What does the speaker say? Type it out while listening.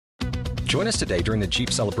Join us today during the Jeep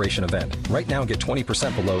Celebration event. Right now, get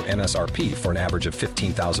 20% below MSRP for an average of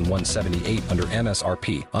 $15,178 under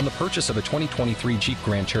MSRP on the purchase of a 2023 Jeep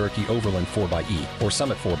Grand Cherokee Overland 4xE or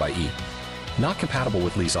Summit 4xE. Not compatible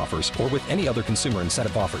with lease offers or with any other consumer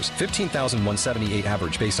incentive offers. $15,178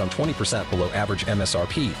 average based on 20% below average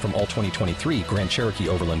MSRP from all 2023 Grand Cherokee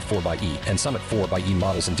Overland 4xE and Summit 4xE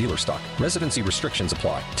models in dealer stock. Residency restrictions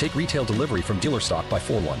apply. Take retail delivery from dealer stock by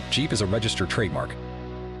 4/1. Jeep is a registered trademark.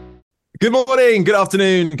 Good morning, good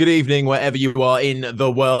afternoon, good evening, wherever you are in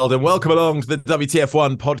the world, and welcome along to the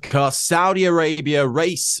WTF1 podcast, Saudi Arabia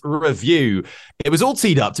race review. It was all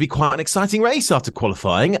teed up to be quite an exciting race after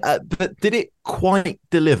qualifying, but did it quite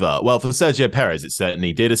deliver? Well, for Sergio Perez, it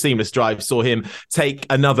certainly did. A seamless drive saw him take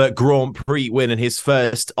another Grand Prix win and his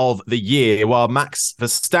first of the year, while Max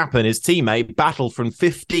Verstappen, his teammate, battled from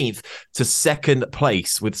 15th to second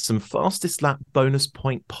place with some fastest lap bonus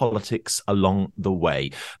point politics along the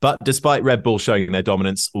way. But despite Red Bull showing their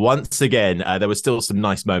dominance once again, there were still some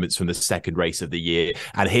nice moments from the second race of the year.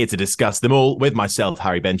 And here to discuss them all with myself,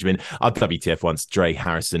 Harry Benjamin, our WTF1's Dre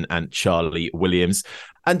Harrison and Charlie Williams.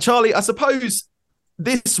 And Charlie, I suppose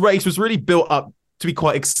this race was really built up to be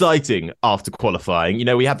quite exciting after qualifying. You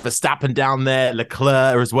know, we had Verstappen down there,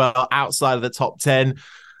 Leclerc as well, outside of the top 10.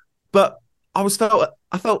 But I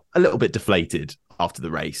felt a little bit deflated after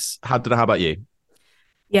the race. How about you?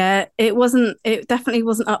 Yeah, it definitely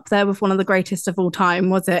wasn't up there with one of the greatest of all time,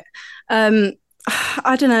 was it?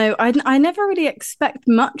 I don't know. I never really expect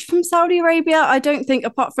much from Saudi Arabia. I don't think,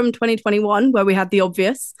 apart from 2021, where we had the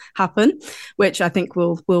obvious happen, which I think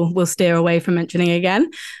we'll steer away from mentioning again.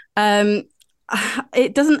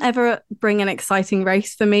 It doesn't ever bring an exciting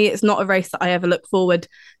race for me. It's not a race that I ever look forward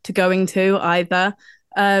to going to either.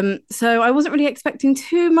 So I wasn't really expecting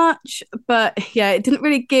too much, but yeah, it didn't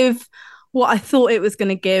really give what I thought it was going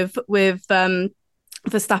to give with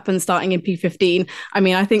Verstappen starting in P15. I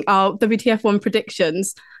mean, I think our WTF1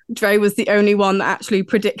 predictions, Dre was the only one that actually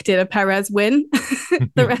predicted a Perez win.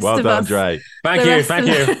 The rest well of done, us, Dre. Thank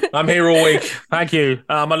you. I'm here all week. Thank you.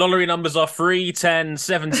 My lottery numbers are 3, 10,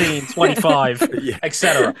 17, 25,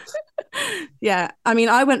 etc. Yeah, I mean,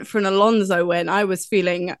 I went for an Alonso win. I was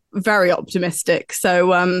feeling very optimistic.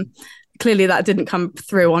 So clearly that didn't come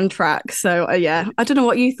through on track. So yeah, I don't know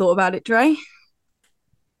what you thought about it, Dre.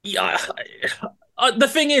 Yeah, the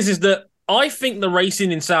thing is that I think the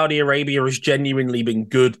racing in Saudi Arabia has genuinely been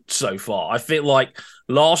good so far. I feel like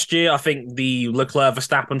last year, I think the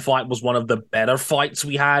Leclerc-Verstappen fight was one of the better fights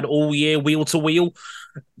we had all year, wheel to wheel.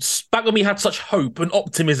 Back when we had such hope and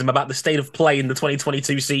optimism about the state of play in the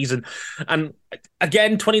 2022 season. And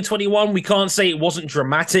again, 2021, we can't say it wasn't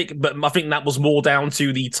dramatic, but I think that was more down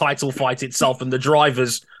to the title fight itself and the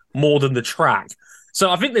drivers more than the track.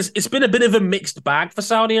 So I think it's been a bit of a mixed bag for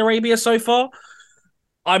Saudi Arabia so far.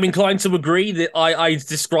 I'm inclined to agree that I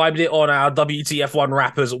described it on our WTF1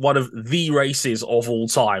 wrap as one of the races of all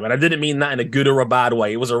time. And I didn't mean that in a good or a bad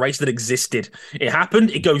way. It was a race that existed. It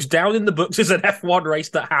happened. It goes down in the books as an F1 race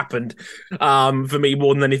that happened for me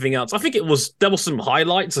more than anything else. I think there were some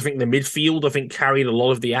highlights. I think the midfield, carried a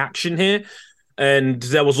lot of the action here. And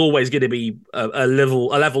there was always going to be a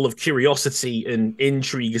level of curiosity and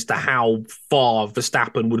intrigue as to how far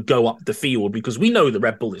Verstappen would go up the field, because we know the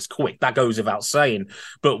Red Bull is quick. That goes without saying.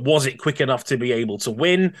 But was it quick enough to be able to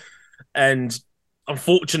win? And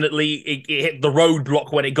unfortunately, it hit the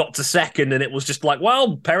roadblock when it got to second, and it was just like,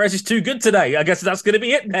 well, Perez is too good today. I guess that's going to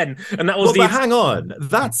be it then. And that was But hang on,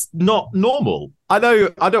 that's not normal. I know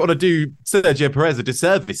I don't want to do Sergio Perez a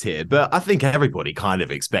disservice here, but I think everybody kind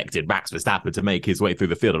of expected Max Verstappen to make his way through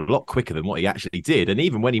the field a lot quicker than what he actually did. And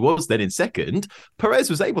even when he was then in second, Perez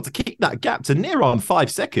was able to keep that gap to near on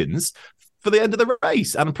 5 seconds for the end of the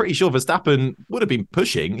race. And I'm pretty sure Verstappen would have been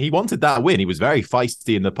pushing. He wanted that win. He was very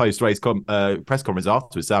feisty in the post-race press conference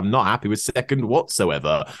afterwards. So I'm not happy with second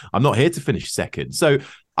whatsoever. I'm not here to finish second. So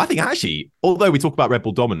I think actually, although we talk about Red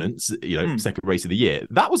Bull dominance, second race of the year,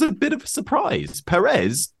 that was a bit of a surprise.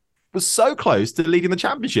 Perez was so close to leading the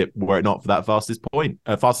championship, were it not for that fastest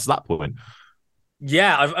lap point.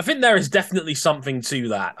 Yeah, I think there is definitely something to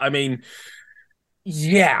that. I mean,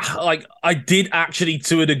 yeah, I did actually,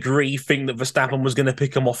 to a degree, think that Verstappen was going to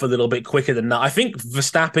pick him off a little bit quicker than that. I think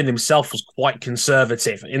Verstappen himself was quite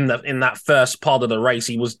conservative in that first part of the race.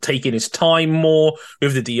 He was taking his time more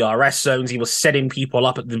with the DRS zones. He was setting people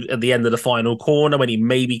up at the end of the final corner when he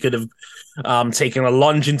maybe could have taken a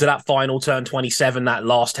lunge into that final turn 27, that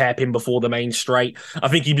last hairpin before the main straight. I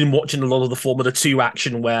think he'd been watching a lot of the Formula 2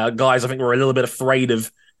 action where guys, I think, were a little bit afraid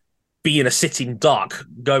of being a sitting duck,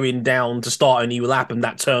 going down to start a new lap and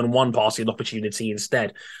that turn one passing opportunity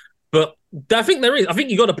instead. But I think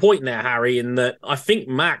you got a point there, Harry, in that I think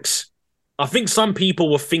Max I think some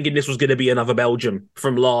people were thinking this was going to be another Belgium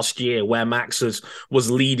from last year where Max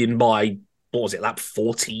was leading by, what was it, lap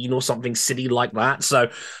 14 or something silly like that. So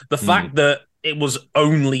the fact that it was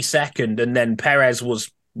only second and then Perez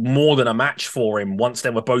was more than a match for him once they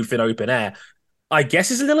were both in open air, I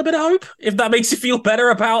guess is a little bit of hope, if that makes you feel better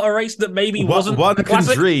about a race that maybe wasn't one a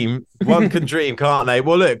classic. One can dream, can't they?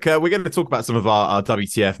 Well, look, we're going to talk about some of our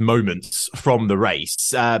WTF moments from the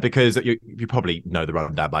race because you probably know the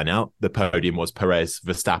rundown by now. The podium was Perez,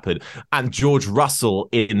 Verstappen, and George Russell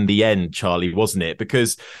in the end, Charlie, wasn't it?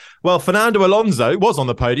 Because, well, Fernando Alonso was on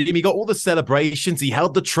the podium. He got all the celebrations. He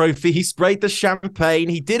held the trophy. He sprayed the champagne.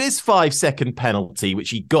 He did his 5-second penalty, which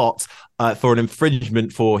he got for an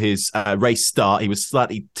infringement for his race start. He was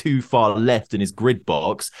slightly too far left in his grid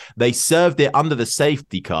box. They served it under the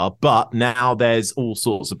safety car, but now there's all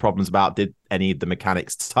sorts of problems about did any of the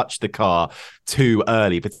mechanics touch the car too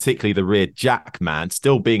early, particularly the rear jack man,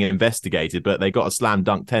 still being investigated, but they got a slam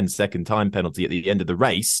dunk 10-second time penalty at the end of the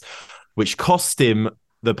race, which cost him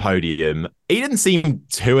the podium. He didn't seem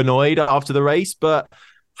too annoyed after the race, but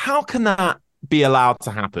how can that be allowed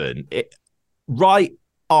to happen? Right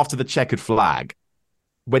after the checkered flag,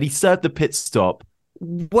 when he served the pit stop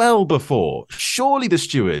well before, surely the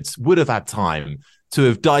stewards would have had time to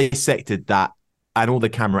have dissected that and all the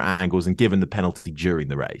camera angles and given the penalty during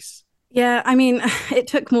the race. Yeah, I mean, it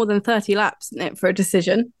took more than 30 laps, didn't it, for a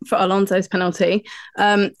decision for Alonso's penalty.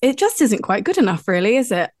 It just isn't quite good enough, really,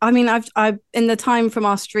 is it? I mean, I've in the time from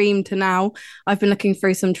our stream to now, I've been looking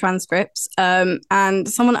through some transcripts, and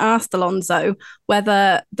someone asked Alonso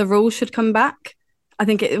whether the rule should come back. I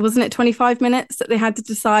think it wasn't it 25 minutes that they had to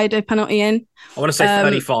decide a penalty in. I want to say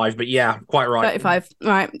 35, but yeah, quite right. 35,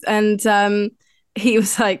 right. And he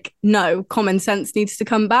was like, no, common sense needs to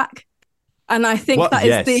come back. And I think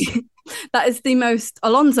that is the most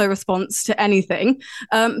Alonso response to anything.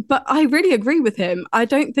 But I really agree with him. I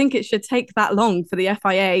don't think it should take that long for the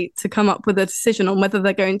FIA to come up with a decision on whether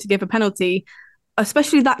they're going to give a penalty,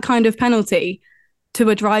 especially that kind of penalty, to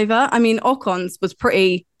a driver. I mean, Ocon's was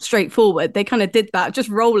pretty straightforward. They kind of did that, just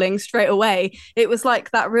rolling straight away. It was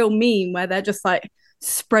like that real meme where they're just like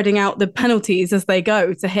spreading out the penalties as they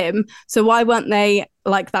go to him. So why weren't they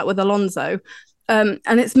like that with Alonso? And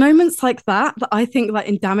it's moments like that I think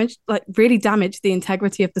really damage the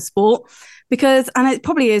integrity of the sport, because, and it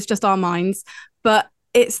probably is just our minds, but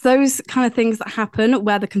it's those kind of things that happen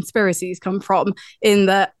where the conspiracies come from, in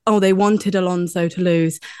that, oh, they wanted Alonso to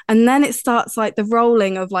lose. And then it starts like the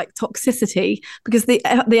rolling of like toxicity, because the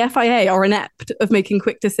FIA are inept of making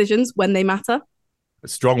quick decisions when they matter.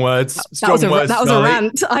 Strong words. That was a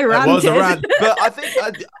rant. I ranted. It was a rant. But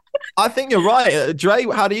I think you're right. Dre,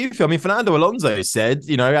 how do you feel? I mean, Fernando Alonso said, at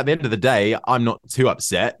the end of the day, I'm not too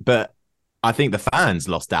upset, but I think the fans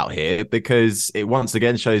lost out here, because it once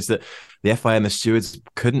again shows that the FIA and the stewards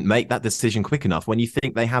couldn't make that decision quick enough when you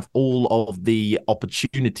think they have all of the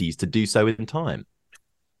opportunities to do so in time.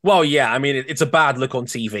 Well, yeah, I mean, it's a bad look on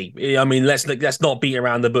TV. I mean, let's not beat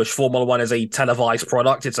around the bush. Formula One is a televised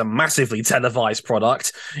product. It's a massively televised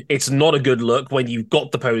product. It's not a good look when you've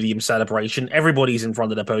got the podium celebration. Everybody's in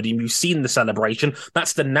front of the podium. You've seen the celebration.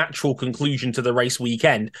 That's the natural conclusion to the race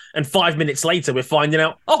weekend. And 5 minutes later, we're finding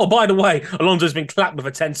out, oh, by the way, Alonso's been clapped with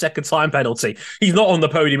a 10-second time penalty. He's not on the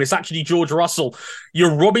podium. It's actually George Russell.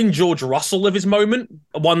 You're robbing George Russell of his moment,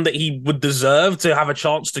 one that he would deserve to have a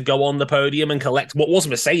chance to go on the podium and collect what was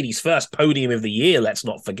Mercedes' first podium of the year, let's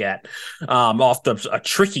not forget, after a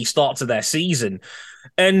tricky start to their season.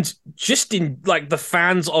 And just in like the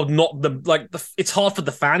fans are not it's hard for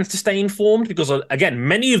the fans to stay informed, because again,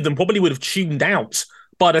 many of them probably would have tuned out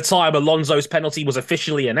by the time Alonso's penalty was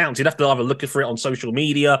officially announced. You'd have to either look for it on social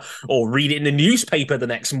media or read it in the newspaper the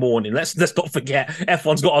next morning. Let's not forget,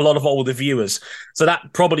 F1's got a lot of older viewers, so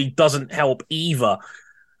that probably doesn't help either.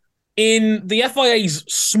 In the FIA's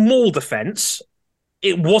small defense,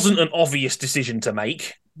 it wasn't an obvious decision to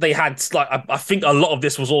make. They had, I think a lot of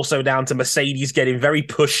this was also down to Mercedes getting very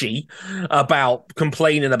pushy about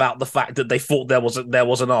complaining about the fact that they thought there was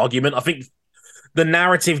an argument. I think the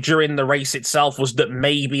narrative during the race itself was that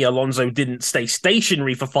maybe Alonso didn't stay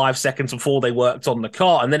stationary for 5 seconds before they worked on the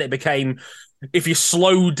car. And then it became, if you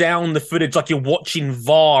slow down the footage, like you're watching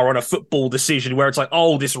VAR on a football decision, where it's like,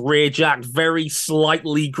 oh, this rear jack very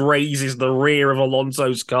slightly grazes the rear of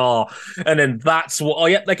Alonso's car. And then that's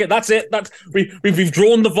what, that's it. We've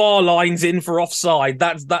drawn the VAR lines in for offside.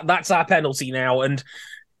 That's our penalty now. And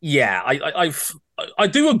yeah, I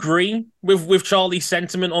do agree with Charlie's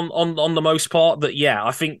sentiment on the most part, that, yeah,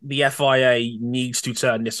 I think the FIA needs to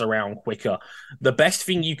turn this around quicker. The best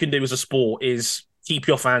thing you can do as a sport is keep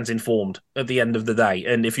your fans informed at the end of the day.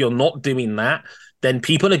 And if you're not doing that, then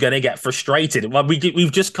people are going to get frustrated. Well,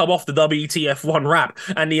 we've just come off the WTF1 wrap,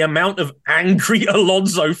 and the amount of angry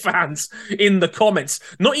Alonso fans in the comments,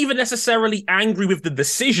 not even necessarily angry with the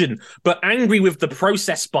decision, but angry with the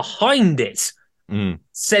process behind it,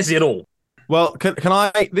 says it all. Well, can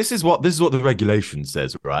I? This is what the regulation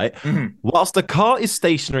says, right? Mm-hmm. Whilst a car is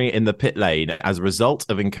stationary in the pit lane as a result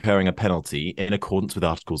of incurring a penalty in accordance with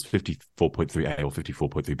Articles 54.3A or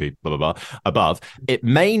 54.3B, blah, blah, blah, above, it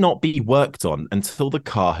may not be worked on until the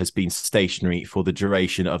car has been stationary for the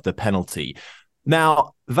duration of the penalty.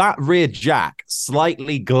 Now, that rear jack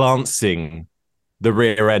slightly glancing the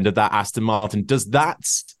rear end of that Aston Martin, does that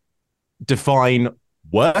define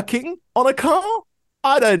working on a car?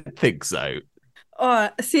 I don't think so.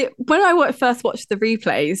 See, when I first watched the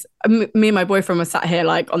replays, me and my boyfriend were sat here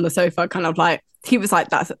like on the sofa, kind of like, he was like,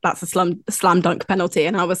 that's a slam dunk penalty.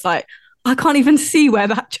 And I was like, I can't even see where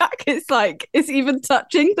that jack is even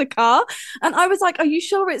touching the car. And I was like, are you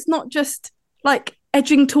sure it's not just like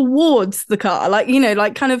edging towards the car, like, you know,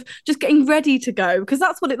 like kind of just getting ready to go, because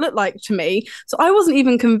that's what it looked like to me. So I wasn't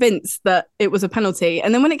even convinced that it was a penalty.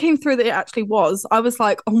 And then when it came through that it actually was, I was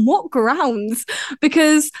like, on what grounds?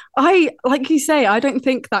 Because like you say, I don't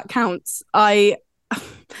think that counts. I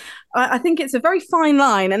think it's a very fine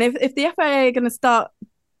line. And if the FIA are going to start,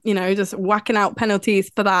 you know, just whacking out penalties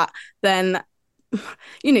for that, then,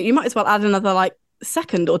 you know, you might as well add another like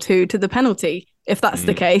second or two to the penalty if that's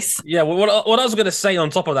the case. Yeah, well, what I was going to say on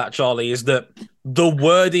top of that, Charlie, is that the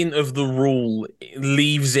wording of the rule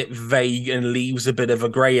leaves it vague and leaves a bit of a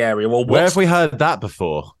grey area. Well, where have we heard that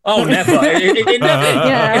before? Oh, never. It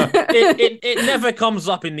never comes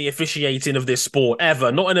up in the officiating of this sport,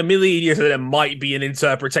 ever. Not in a million years that there might be an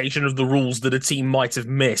interpretation of the rules that a team might have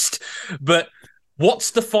missed. But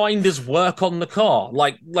what's defined as work on the car?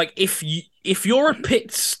 Like if you're a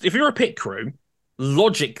pit crew,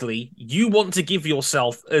 logically, you want to give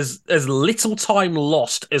yourself as little time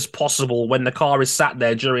lost as possible when the car is sat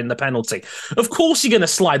there during the penalty. Of course, you're going to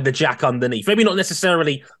slide the jack underneath. Maybe not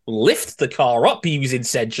necessarily lift the car up using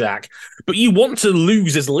said jack, but you want to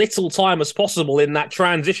lose as little time as possible in that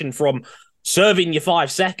transition from serving your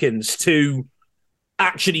 5 seconds to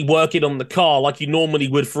actually working on the car like you normally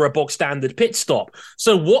would for a box standard pit stop.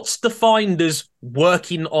 So what's defined as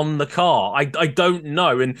working on the car? I don't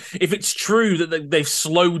know. And if it's true that they've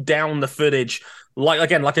slowed down the footage, like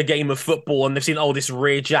a game of football, and they've seen, this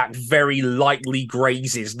rear jack very lightly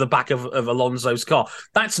grazes the back of Alonso's car,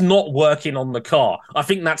 that's not working on the car. I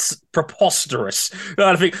think that's preposterous.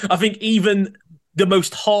 I think even the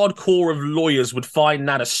most hardcore of lawyers would find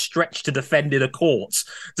that a stretch to defend in a court,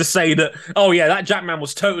 to say that, that Jackman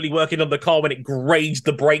was totally working on the car when it grazed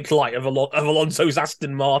the brake light of Alonso's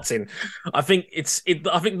Aston Martin. I think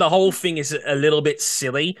I think the whole thing is a little bit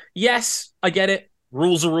silly. Yes, I get it.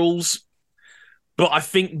 Rules are rules. But I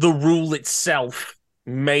think the rule itself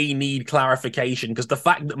may need clarification, because the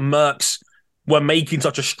fact that Mercs were making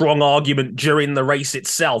such a strong argument during the race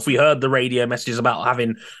itself, we heard the radio messages about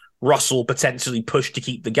having Russell potentially pushed to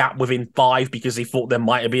keep the gap within 5 because he thought there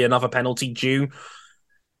might be another penalty due.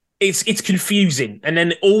 It's confusing. And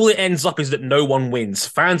then all it ends up is that no one wins.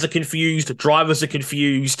 Fans are confused. Drivers are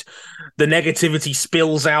confused. The negativity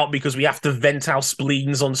spills out because we have to vent our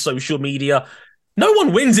spleens on social media. No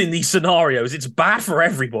one wins in these scenarios. It's bad for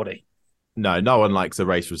everybody. No one likes a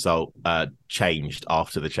race result changed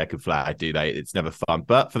after the checkered flag, do they? It's never fun.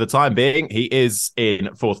 But for the time being, he is in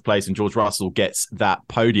 4th place and George Russell gets that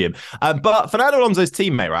podium. But Fernando Alonso's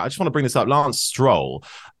teammate, right? I just want to bring this up. Lance Stroll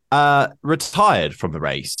retired from the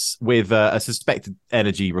race with a suspected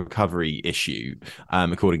energy recovery issue,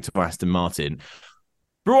 according to Aston Martin.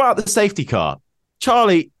 Brought out the safety car.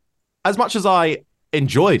 Charlie, as much as I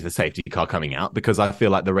enjoyed the safety car coming out, because I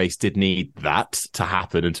feel like the race did need that to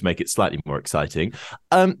happen and to make it slightly more exciting,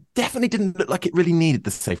 definitely didn't look like it really needed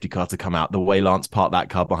the safety car to come out the way Lance parked that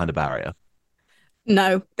car behind a barrier.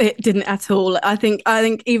 No, it didn't at all. I think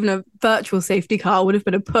even a virtual safety car would have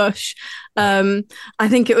been a push. I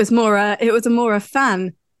think it was more a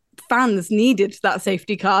fans needed that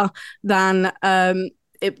safety car than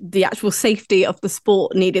the actual safety of the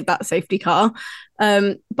sport needed that safety car.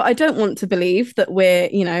 But I don't want to believe that we're,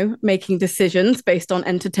 making decisions based on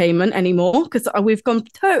entertainment anymore, because we've gone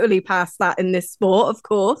totally past that in this sport, of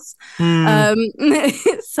course.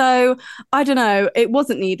 So I don't know. It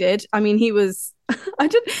wasn't needed. I mean,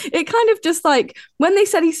 it kind of just like when they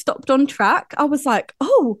said he stopped on track, I was like,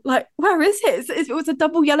 where is it? It was a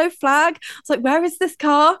double yellow flag. I was like, where is this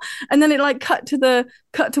car? And then it like cut to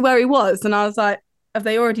where he was. And I was like, have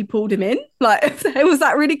they already pulled him in? Like, was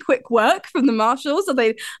that really quick work from the marshals? Are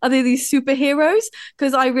they these superheroes?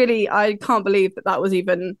 Because I can't believe that was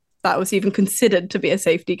even that was even considered to be a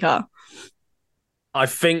safety car. I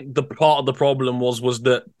think the part of the problem was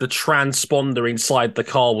that the transponder inside the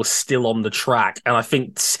car was still on the track, and I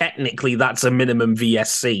think technically that's a minimum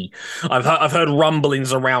VSC. I've heard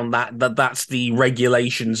rumblings around that's the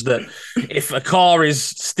regulations, that if a car is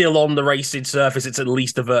still on the racing surface, it's at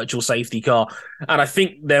least a virtual safety car. And I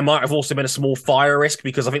think there might have also been a small fire risk,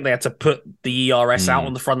 because I think they had to put the ERS out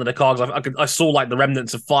on the front of the car, because I saw like the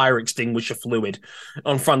remnants of fire extinguisher fluid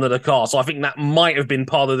on front of the car. So I think that might have been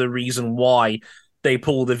part of the reason why they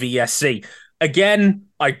pull the VSC. Again,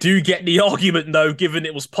 I do get the argument, though, given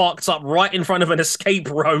it was parked up right in front of an escape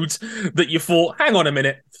road, that you thought, hang on a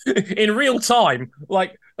minute, in real time,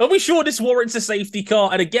 like, are we sure this warrants a safety car?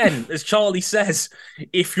 And again, as Charlie says,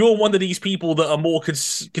 if you're one of these people that are more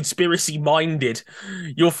conspiracy-minded,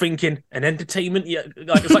 you're thinking, an entertainment? Yeah,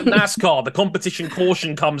 like, it's like NASCAR, the competition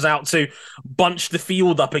caution comes out to bunch the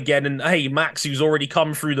field up again, and hey, Max, who's already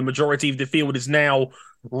come through the majority of the field, is now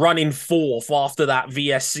running fourth after that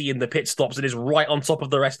VSC in the pit stops and is right on top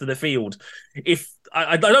of the rest of the field. If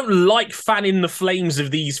I don't like fanning the flames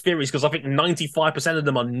of these theories, because I think 95% of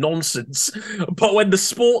them are nonsense. But when the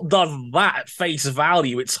sport does that at face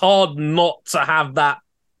value, it's hard not to have that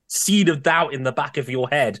seed of doubt in the back of your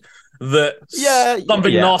head that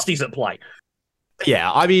something nasty's at play.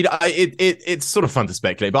 Yeah, I mean, it's sort of fun to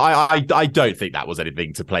speculate, but I don't think that was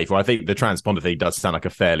anything to play for. I think the transponder thing does sound like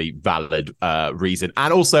a fairly valid reason.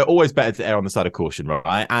 And also, always better to err on the side of caution,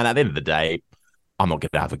 right? And at the end of the day, I'm not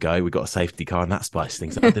going to have a go. We got a safety car, and that spiced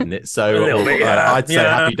things up, didn't it? So I'd say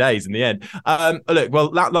happy days in the end. Look,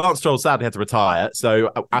 well, Lance Stroll sadly had to retire,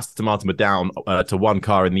 so Aston Martin were down to one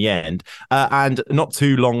car in the end. And not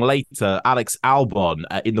too long later, Alex Albon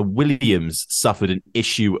in the Williams suffered an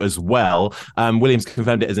issue as well. Williams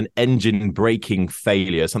confirmed it as an engine braking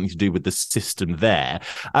failure, something to do with the system there.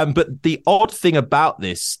 But the odd thing about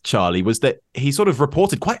this, Charlie, was that he sort of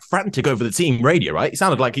reported quite frantic over the team radio, right? He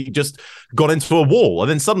sounded like he just got into a wall. And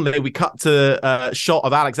then suddenly we cut to a shot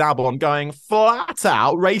of Alex Albon going flat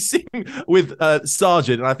out racing with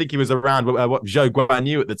Sargent. And I think he was around Zhou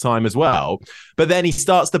Guanyu at the time as well. But then he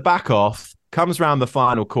starts to back off, comes around the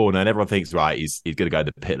final corner, and everyone thinks, right, he's going to go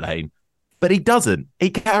to the pit lane. But he doesn't. He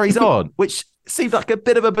carries on, which seemed like a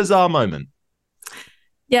bit of a bizarre moment.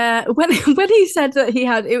 Yeah, when he said that he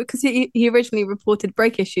had it, because he originally reported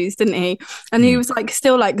brake issues, didn't he? And he was like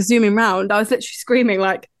still like zooming round. I was literally screaming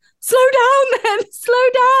like, "Slow down, man! Slow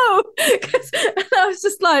down!" And I was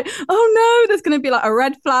just like, "Oh no, there's going to be like a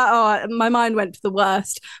red flag." Oh, my mind went to the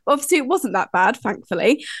worst. But obviously, it wasn't that bad,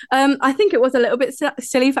 thankfully. I think it was a little bit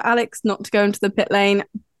silly for Alex not to go into the pit lane.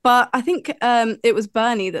 But I think it was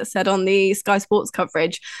Bernie that said on the Sky Sports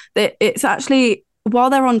coverage that it's actually,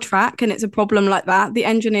 while they're on track and it's a problem like that, the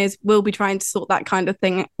engineers will be trying to sort that kind of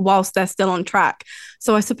thing whilst they're still on track.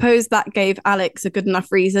 So I suppose that gave Alex a good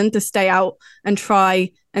enough reason to stay out and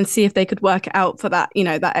try and see if they could work it out for that,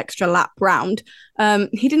 that extra lap round.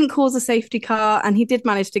 He didn't cause a safety car, and he did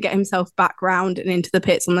manage to get himself back round and into the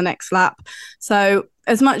pits on the next lap. So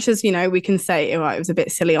as much as, we can say, it was a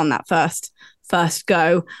bit silly on that first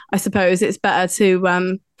go, I suppose it's better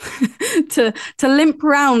to to limp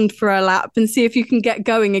round for a lap and see if you can get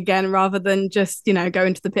going again, rather than just go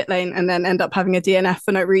into the pit lane and then end up having a DNF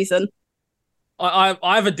for no reason.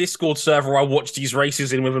 I have a Discord server I watch these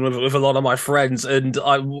races in with a lot of my friends, and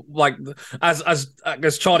I like,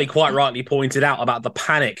 as Charlie quite rightly pointed out about the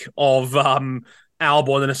panic of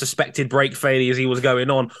Albon and a suspected brake failure as he was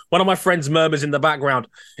going on. One of my friends murmurs in the background,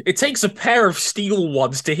 "It takes a pair of steel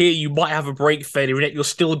ones to hear you might have a brake failure, and yet you're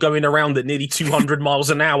still going around at nearly 200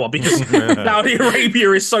 miles an hour because Saudi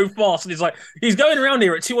Arabia is so fast." And he's going around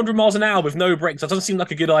here at 200 miles an hour with no brakes. That doesn't seem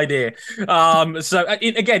like a good idea. So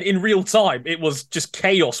again, in real time, it was just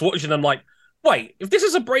chaos watching them like, wait, if this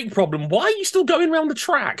is a brake problem, why are you still going around the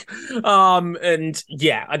track? And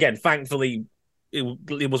yeah, again, thankfully,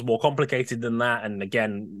 it was more complicated than that, and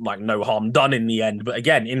again, like, no harm done in the end. But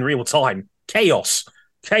again, in real time, chaos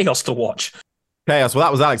to watch. Chaos. Well,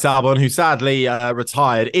 that was Alex Albon, who sadly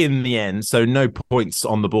retired in the end, so no points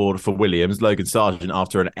on the board for Williams. Logan Sargent,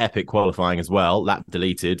 after an epic qualifying as well, lap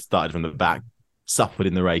deleted, started from the back, suffered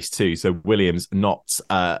in the race too. So Williams not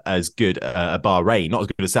as good at Bahrain, not as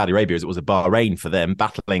good as Saudi Arabia as it was at Bahrain for them,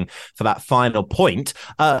 battling for that final point.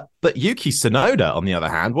 But Yuki Tsunoda, on the other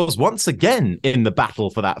hand, was once again in the battle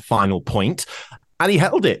for that final point, and he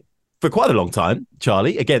held it for quite a long time,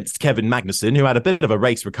 Charlie, against Kevin Magnussen, who had a bit of a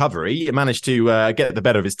race recovery. He managed to get the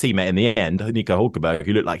better of his teammate in the end, Nico Hulkenberg,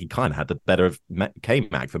 who looked like he kind of had the better of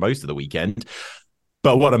K-Mag for most of the weekend.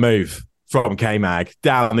 But what a move from K-Mag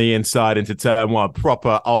down the inside into turn one,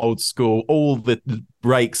 proper old school, all the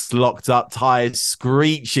brakes locked up, tyres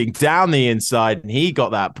screeching down the inside, and he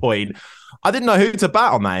got that point. I didn't know who to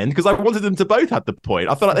bat on that end because I wanted them to both have the point.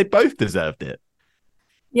 I felt like they both deserved it.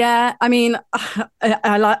 Yeah, I mean,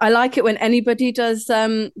 I like it when anybody does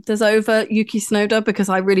over Yuki Tsunoda, because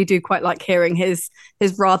I really do quite like hearing his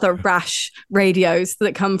rather rash radios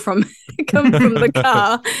that come from the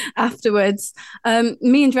car afterwards.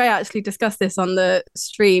 Me and Dre actually discussed this on the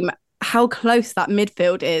stream, how close that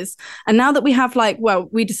midfield is. And now that we have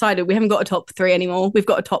we decided we haven't got a top 3 anymore, we've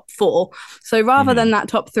got a top 4. So rather than that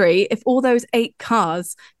top 3, if all those 8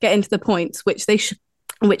 cars get into the points, which they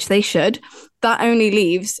should, that only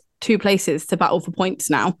leaves 2 places to battle for points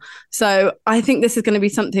now. So I think this is going to be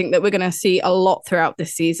something that we're going to see a lot throughout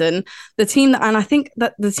this season. I think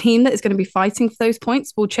that the team that is going to be fighting for those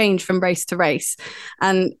points will change from race to race.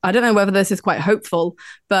 And I don't know whether this is quite hopeful,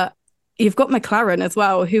 but you've got McLaren as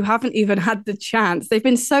well, who haven't even had the chance. They've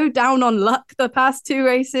been so down on luck the past 2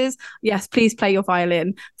 races. Yes, please play your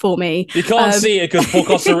violin for me. You can't see it because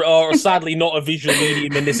podcasts are sadly not a visual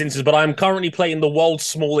medium in this instance, but I'm currently playing the world's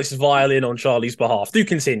smallest violin on Charlie's behalf. Do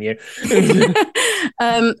continue.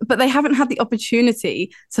 But they haven't had the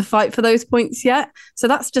opportunity to fight for those points yet. So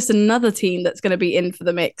that's just another team that's going to be in for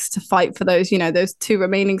the mix to fight for those, those 2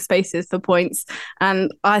 remaining spaces for points.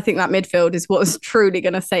 And I think that midfield is what is truly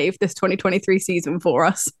going to save this 2023 season for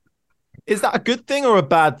us. Is that a good thing or a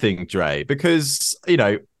bad thing, Dre? Because,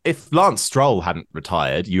 if Lance Stroll hadn't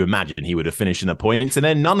retired, you imagine he would have finished in the points, and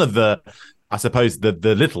then none of the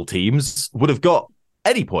little teams would have got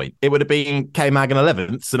any point. It would have been K-Mag in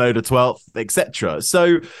 11th, Tsunoda 12th, etc.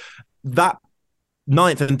 So that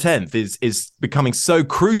 9th and 10th is becoming so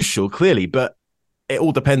crucial, clearly, but it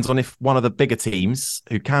all depends on if one of the bigger teams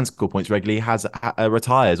who can score points regularly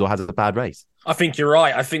retires or has a bad race. I think you're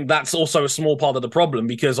right. I think that's also a small part of the problem,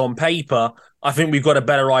 because on paper, I think we've got a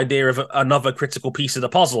better idea of another critical piece of the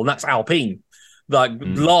puzzle, and that's Alpine.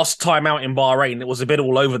 Last time out in Bahrain, it was a bit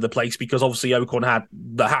all over the place because obviously Ocon had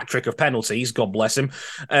the hat trick of penalties, God bless him,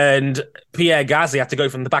 and Pierre Gasly had to go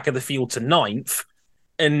from the back of the field to 9th.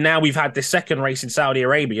 And now we've had this second race in Saudi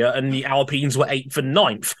Arabia and the Alpines were 8th and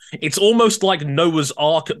 9th. It's almost like Noah's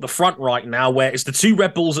Ark at the front right now, where it's the 2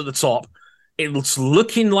 Red Bulls at the top. It's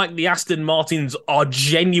looking like the Aston Martins are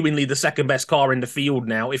genuinely the second best car in the field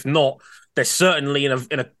now. If not, they're certainly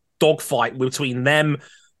in a dogfight between them,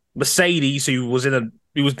 Mercedes, who was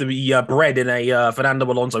bred in a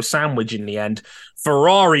Fernando Alonso sandwich in the end,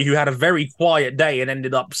 Ferrari, who had a very quiet day and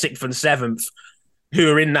ended up 6th and 7th, who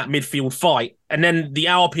are in that midfield fight, and then the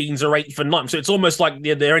Alpines are 8th and 9th. So it's almost like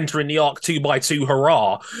they're entering the Arc 2x2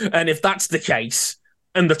 hurrah. And if that's the case,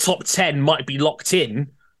 and the top 10 might be locked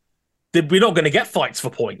in, then we're not going to get fights for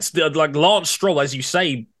points. Like Lance Stroll, as you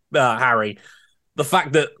say, Harry, the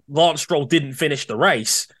fact that Lance Stroll didn't finish the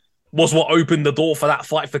race was what opened the door for that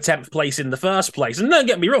fight for 10th place in the first place. And don't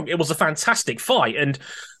get me wrong, it was a fantastic fight. And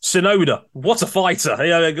Tsunoda, what a fighter.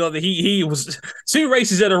 He was 2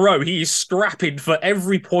 races in a row. He is scrapping for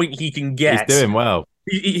every point he can get. He's doing well.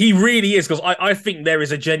 He really is, because I think there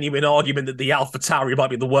is a genuine argument that the AlphaTauri might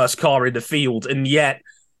be the worst car in the field. And yet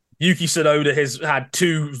Yuki Tsunoda has had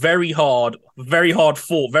 2 very hard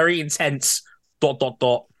fought, very intense ...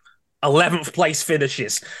 11th place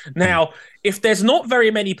finishes. Now, if there's not very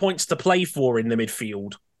many points to play for in the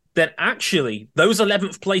midfield, then actually those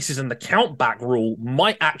 11th places and the countback rule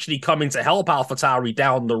might actually come in to help AlphaTauri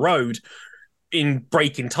down the road in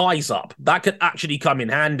breaking ties up. That could actually come in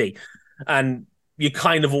handy. And you're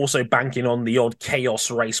kind of also banking on the odd chaos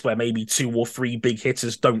race where maybe 2 or 3 big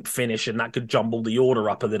hitters don't finish, and that could jumble the order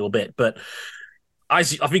up a little bit. But I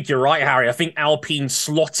think you're right, Harry. I think Alpine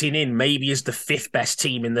slotting in maybe is the 5th best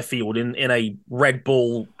team in the field in a Red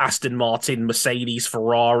Bull, Aston Martin, Mercedes,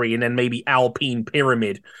 Ferrari, and then maybe Alpine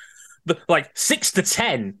pyramid. Like 6 to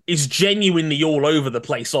 10 is genuinely all over the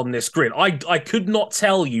place on this grid. I could not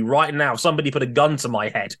tell you right now, if somebody put a gun to my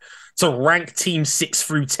head, to rank teams 6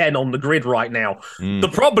 through 10 on the grid right now. The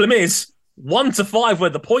problem is 1 to 5, where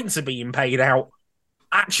the points are being paid out,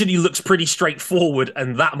 actually looks pretty straightforward,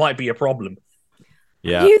 and that might be a problem.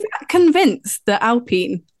 Yeah. Are you convinced that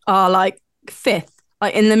Alpine are 5th,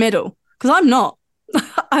 in the middle? Because I'm not.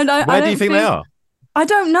 Where do you think they are? I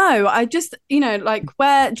don't know. I just,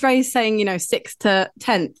 where Dre's saying, 6th to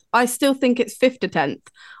 10th, I still think it's 5th to 10th.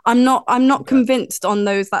 I'm not convinced on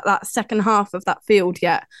those that second half of that field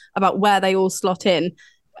yet about where they all slot in.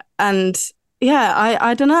 And yeah,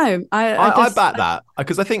 I don't know. I bet that,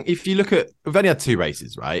 because I think if you look at, we've only had 2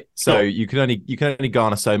 races, right? So you can only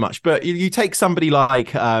garner so much. But you take somebody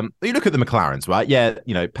like you look at the McLarens, right? Yeah,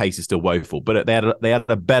 pace is still woeful, but they had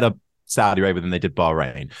a better Saudi Arabia than they did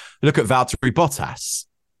Bahrain. Look at Valtteri Bottas.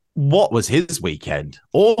 what was his weekend?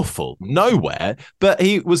 Awful, nowhere. But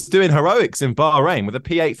he was doing heroics in Bahrain with a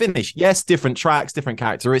P8 finish. Yes, different tracks, different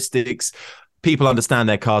characteristics. People understand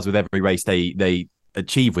their cars with every race they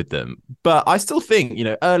achieve with them. But I still think,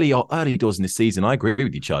 early doors in this season, I agree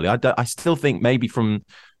with you, Charlie. I still think maybe from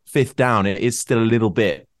fifth down, it is still a little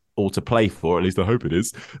bit all to play for. At least I hope it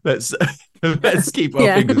is. Let's keep our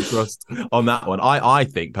fingers crossed on that one. I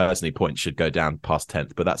think personally points should go down past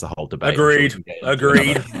 10th, but that's a whole debate.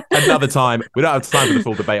 Agreed. Another time. We don't have time for the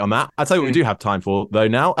full debate on that. I'll tell you what we do have time for though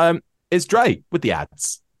now. Is Dre with the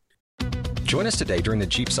ads. Join us today during the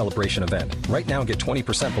Jeep Celebration event. Right now, get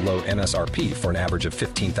 20% below MSRP for an average of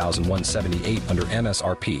 $15,178 under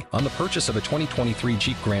MSRP on the purchase of a 2023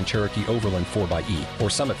 Jeep Grand Cherokee Overland 4xE or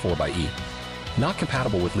Summit 4xE. Not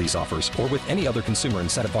compatible with lease offers or with any other consumer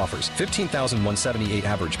incentive offers. $15,178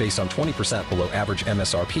 average based on 20% below average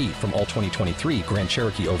MSRP from all 2023 Grand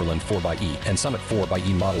Cherokee Overland 4xE and Summit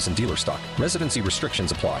 4xE models in dealer stock. Residency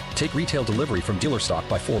restrictions apply. Take retail delivery from dealer stock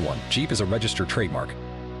by 4/1. Jeep is a registered trademark.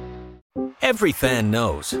 Every fan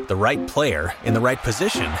knows the right player in the right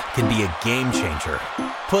position can be a game changer.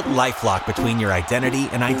 Put LifeLock between your identity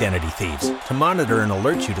and identity thieves to monitor and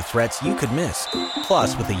alert you to threats you could miss.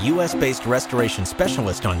 Plus, with a U.S.-based restoration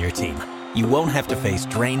specialist on your team, you won't have to face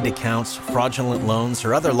drained accounts, fraudulent loans,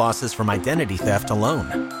 or other losses from identity theft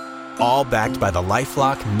alone. All backed by the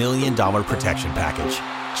LifeLock $1 Million Protection Package.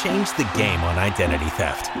 Change the game on identity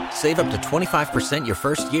theft. Save up to 25% your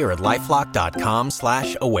first year at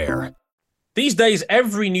LifeLock.com/aware. These days,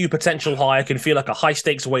 every new potential hire can feel like a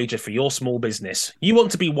high-stakes wager for your small business. You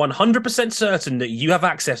want to be 100% certain that you have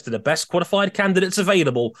access to the best qualified candidates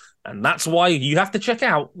available, and that's why you have to check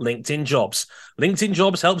out LinkedIn Jobs. LinkedIn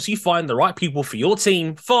Jobs helps you find the right people for your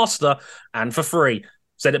team faster and for free.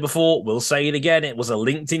 Said it before, we'll say it again. It was a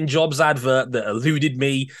LinkedIn Jobs advert that alluded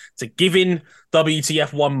me to giving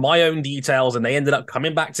WTF1 my own details, and they ended up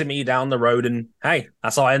coming back to me down the road, and hey,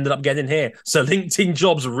 that's how I ended up getting here. So LinkedIn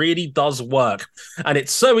Jobs really does work, and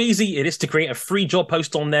it's so easy it is to create a free job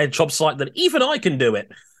post on their job site that even I can do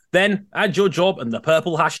it. Then add your job and the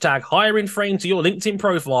purple hashtag hiring frame to your LinkedIn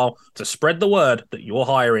profile to spread the word that you're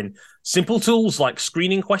hiring. Simple tools like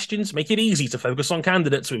screening questions make it easy to focus on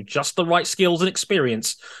candidates with just the right skills and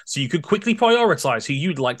experience, so you could quickly prioritize who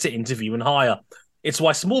you'd like to interview and hire. It's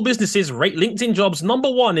why small businesses rate LinkedIn Jobs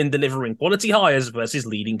 #1 in delivering quality hires versus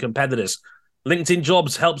leading competitors. LinkedIn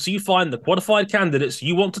Jobs helps you find the qualified candidates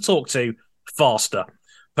you want to talk to faster.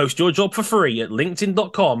 Post your job for free at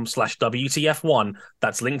linkedin.com/WTF1.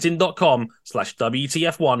 That's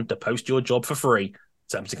linkedin.com/WTF1 to post your job for free.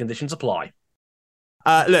 Terms and conditions apply.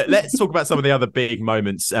 Look, let's talk about some of the other big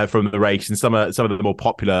moments from the race and some of the more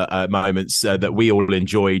popular moments that we all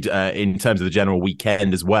enjoyed in terms of the general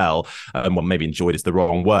weekend as well. Well, maybe enjoyed is the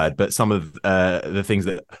wrong word, but some of the things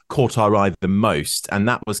that caught our eye the most, and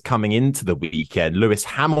that was coming into the weekend, Lewis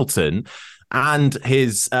Hamilton and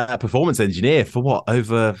his performance engineer for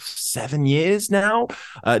over 7 years now,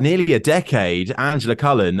 nearly a decade, Angela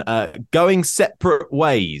Cullen, going separate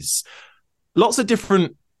ways. Lots of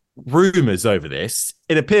different rumours over this.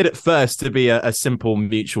 It appeared at first to be a simple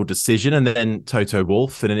mutual decision, and then Toto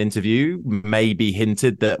Wolff in an interview maybe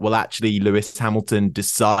hinted that, well, actually Lewis Hamilton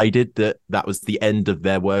decided that was the end of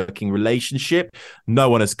their working relationship. No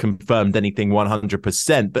one has confirmed anything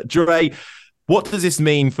 100%. But Dre, what does this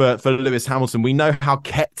mean for Lewis Hamilton? We know how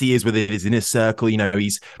kept he is within his inner circle.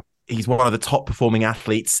 He's one of the top performing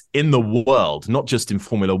athletes in the world, not just in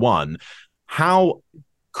Formula One. How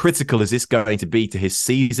critical is this going to be to his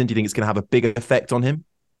season? Do you think it's going to have a big effect on him?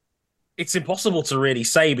 It's impossible to really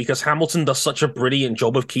say because Hamilton does such a brilliant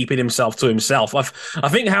job of keeping himself to himself. I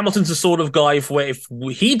think Hamilton's the sort of guy where if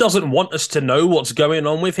he doesn't want us to know what's going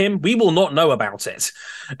on with him, we will not know about it.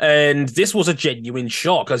 And this was a genuine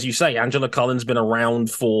shock. As you say, Angela Cullen's been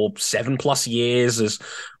around for 7+ years as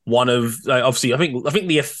one of, obviously, I think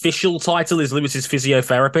the official title is Lewis's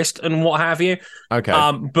physiotherapist and what have you. Okay.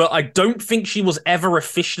 But I don't think she was ever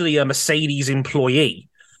officially a Mercedes employee.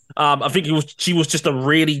 I think she was just a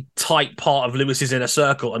really tight part of Lewis's inner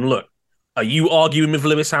circle. And look, are you arguing with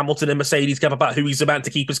Lewis Hamilton and Mercedes Cup about who he's about to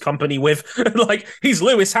keep his company with? Like, he's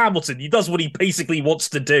Lewis Hamilton. He does what he basically wants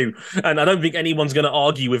to do. And I don't think anyone's going to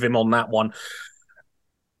argue with him on that one.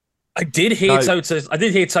 I did hear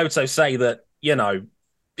Toto say that,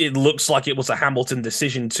 it looks like it was a Hamilton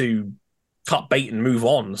decision to cut bait and move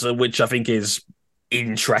on, so which I think is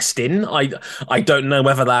interesting. I don't know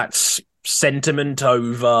whether that's sentiment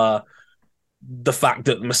over the fact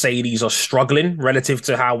that Mercedes are struggling relative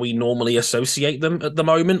to how we normally associate them at the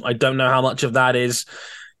moment. I don't know how much of that is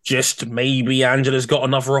just maybe Angela's got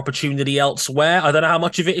another opportunity elsewhere. I don't know how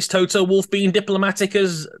much of it is Toto Wolff being diplomatic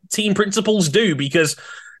as team principals do, because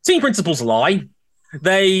team principals lie.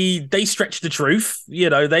 They stretch the truth.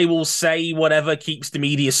 They will say whatever keeps the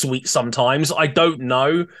media sweet sometimes. I don't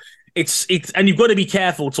know. It's and you've got to be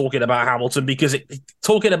careful talking about Hamilton, because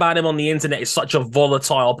talking about him on the internet is such a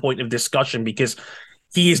volatile point of discussion, because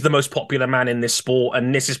he is the most popular man in this sport,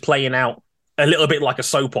 and this is playing out a little bit like a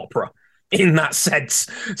soap opera in that sense.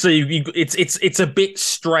 So it's a bit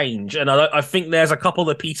strange, and I think there's a couple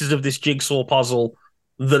of pieces of this jigsaw puzzle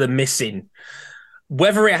that are missing.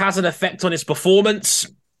 Whether it has an effect on his performance,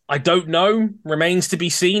 I don't know. Remains to be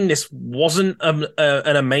seen. This wasn't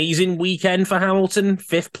an amazing weekend for Hamilton.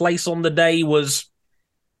 5th place on the day was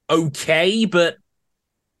okay, but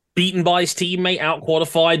beaten by his teammate,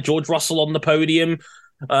 out-qualified, George Russell on the podium,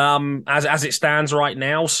 as it stands right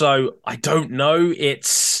now. So I don't know.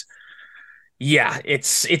 It's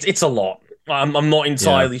a lot. I'm not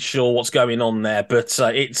entirely sure what's going on there, but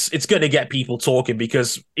it's going to get people talking,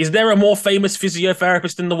 because is there a more famous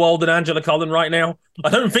physiotherapist in the world than Angela Cullen right now? I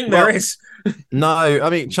don't think there is. No, I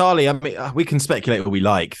mean, Charlie, we can speculate what we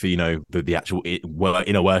like for, the actual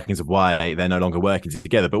inner workings of why they're no longer working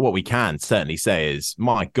together. But what we can certainly say is,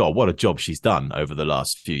 my God, what a job she's done over the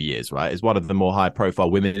last few years, right? As one of the more high profile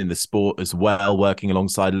women in the sport as well, working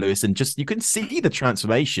alongside Lewis. And just, you can see the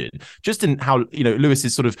transformation just in how, Lewis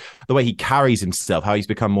is sort of the way he carries himself, how he's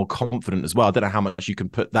become more confident as well. I don't know how much you can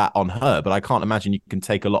put that on her, but I can't imagine you can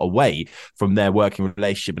take a lot away from their working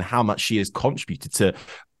relationship and how much she has contributed to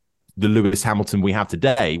the Lewis Hamilton we have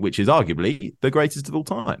today, which is arguably the greatest of all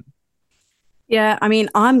time. Yeah, I mean,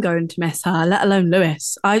 I'm going to miss her, let alone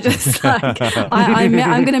Lewis. I'm going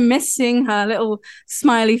to miss seeing her little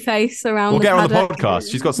smiley face around. We'll the get her on paddock. the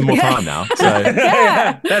podcast. She's got some more time now. So.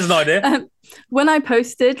 Yeah, that's an idea. When I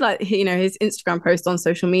posted, his Instagram post on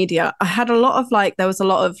social media, I had a lot of there was a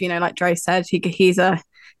lot of, like Dre said, he's a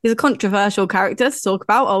controversial character to talk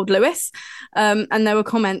about, old Lewis. And there were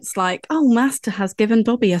comments like, "Oh, Master has given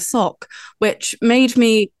Bobby a sock," which made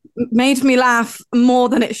me laugh more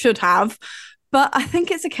than it should have. But I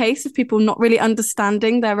think it's a case of people not really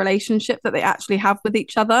understanding their relationship that they actually have with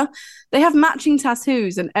each other. They have matching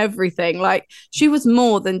tattoos and everything. She was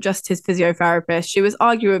more than just his physiotherapist. She was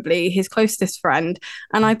arguably his closest friend.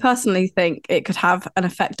 And I personally think it could have an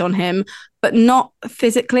effect on him, but not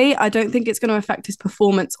physically. I don't think it's going to affect his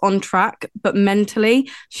performance on track, but mentally,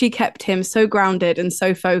 she kept him so grounded and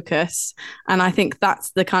so focused. And I think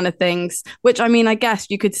that's the kind of things, which, I mean, I guess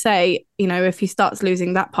you could say, if he starts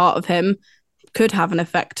losing that part of him, could have an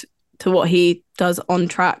effect to what he does on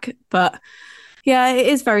track. But yeah, it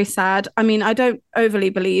is very sad. I mean, I don't overly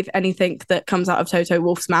believe anything that comes out of Toto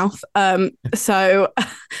Wolff's mouth. So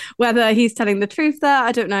whether he's telling the truth there,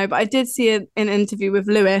 I don't know. But I did see an interview with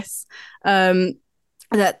Lewis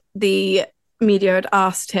that the media had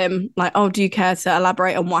asked him, "Oh, do you care to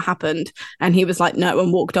elaborate on what happened?" And he was like, "No,"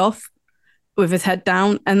 and walked off with his head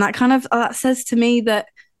down. And that kind of that says to me that,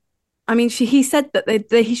 I mean, he said that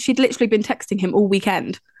she'd literally been texting him all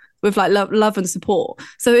weekend with love and support.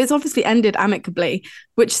 So it's obviously ended amicably,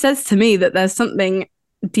 which says to me that there's something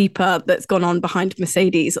deeper that's gone on behind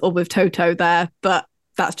Mercedes or with Toto there, but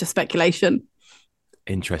that's just speculation.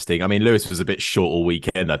 Interesting. I mean, Lewis was a bit short all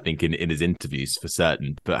weekend, I think, in his interviews for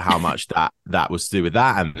certain, but how much that was to do with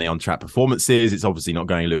that and the on-track performances, it's obviously not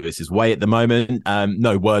going Lewis's way at the moment.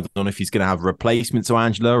 No word on if he's going to have a replacement to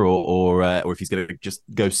Angela or if he's going to just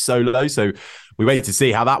go solo. So we wait to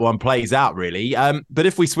see how that one plays out, really. But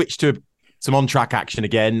if we switch to some on-track action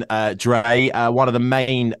again, Dre, one of the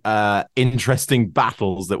main interesting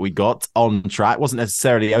battles that we got on track wasn't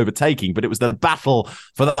necessarily overtaking, but it was the battle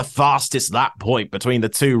for the fastest lap point between the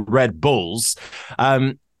two Red Bulls.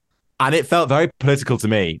 And it felt very political to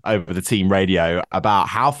me over the team radio about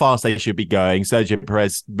how fast they should be going. Sergio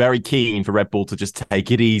Perez very keen for Red Bull to just take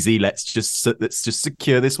it easy. Let's just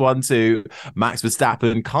secure this one too. Max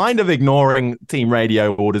Verstappen kind of ignoring team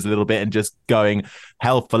radio orders a little bit and just going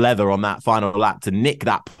hell for leather on that final lap to nick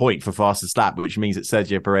that point for fastest lap, which means that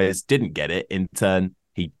Sergio Perez didn't get it. In turn,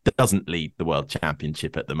 he doesn't lead the World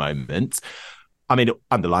Championship at the moment. I mean, it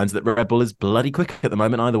underlines that Red Bull is bloody quick at the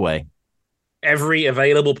moment either way. Every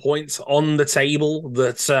available point on the table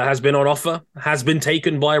that has been on offer has been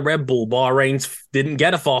taken by Red Bull. Bahrain didn't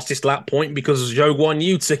get a fastest lap point because Zhou Guan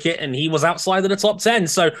Yu took it and he was outside of the top 10.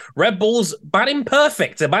 So Red Bull's batting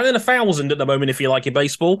perfect. They're batting 1,000 at the moment, if you like your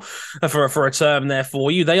baseball, for a term there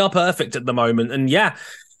for you. They are perfect at the moment. And yeah,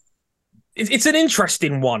 it's an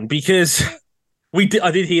interesting one because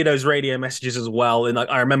I did hear those radio messages as well, and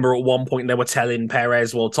I remember at one point they were telling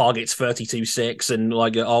Perez, "Well, target's 32.6," and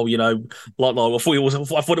like, "Oh, you know, like, I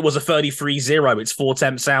thought it was a 33.0. It's 4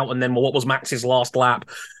 tenths out." And then what was Max's last lap?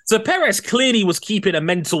 So Perez clearly was keeping a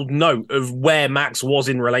mental note of where Max was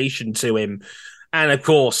in relation to him, and of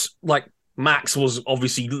course, like, Max was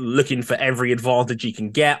obviously looking for every advantage he can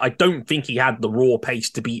get. I don't think he had the raw pace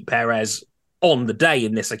to beat Perez on the day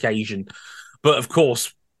in this occasion, but of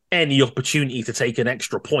course, any opportunity to take an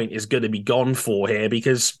extra point is going to be gone for here,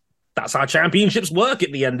 because that's how championships work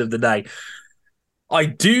at the end of the day. I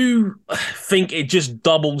do think it just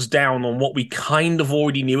doubles down on what we kind of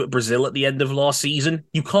already knew at Brazil at the end of last season.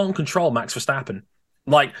 You can't control Max Verstappen.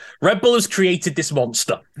 Like, Red Bull has created this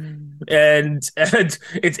monster, and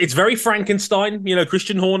it's very Frankenstein. You know,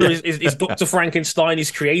 Christian Horner is Dr. Frankenstein. He's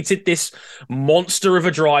created this monster of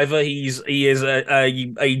a driver. He is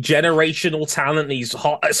a generational talent.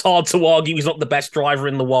 It's hard to argue he's not the best driver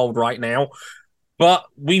in the world right now. But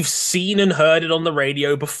we've seen and heard it on the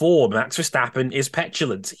radio before. Max Verstappen is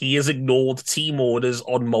petulant. He has ignored team orders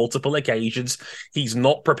on multiple occasions. He's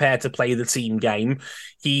not prepared to play the team game.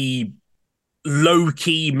 He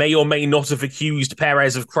low-key may or may not have accused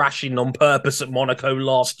Perez of crashing on purpose at Monaco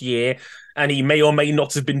last year, and he may or may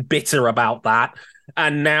not have been bitter about that.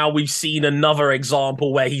 And now we've seen another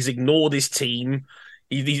example where he's ignored his team.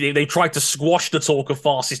 They tried to squash the talk of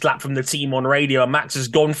fastest lap from the team on radio, and Max has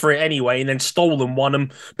gone for it anyway and then stolen one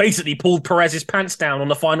and basically pulled Perez's pants down on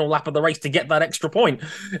the final lap of the race to get that extra point.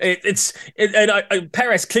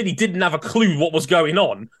 Perez clearly didn't have a clue what was going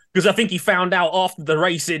on, because I think he found out after the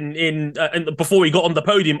race before he got on the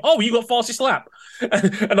podium, "Oh, you got fastest lap."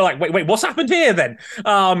 And they're like, wait, what's happened here then?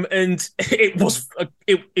 And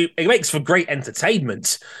it makes for great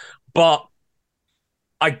entertainment, but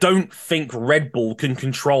I don't think Red Bull can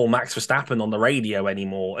control Max Verstappen on the radio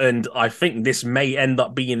anymore. And I think this may end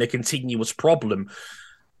up being a continuous problem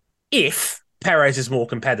if Perez is more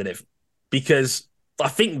competitive, because I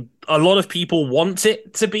think a lot of people want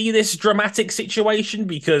it to be this dramatic situation,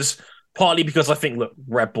 partly because I think, look,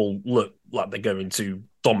 Red Bull look like they're going to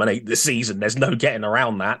dominate this season. There's no getting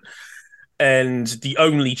around that. And the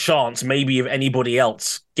only chance maybe of anybody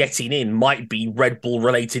else getting in might be Red Bull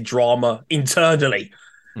related drama internally.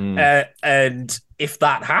 And if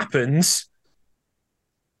that happens,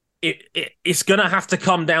 it's going to have to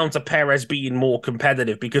come down to Perez being more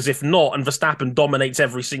competitive, because if not, and Verstappen dominates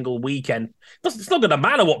every single weekend, it's not going to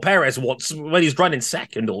matter what Perez wants when he's running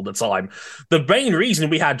second all the time. The main reason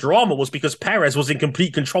we had drama was because Perez was in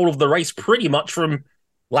complete control of the race pretty much from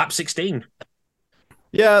lap 16.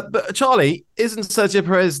 Yeah, but Charlie, isn't Sergio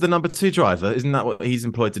Perez the number 2 driver? Isn't that what he's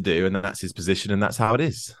employed to do? And that's his position, and that's how it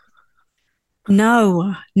is.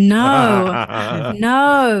 No. Do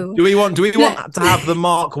we want to have the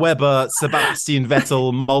Mark Webber, Sebastian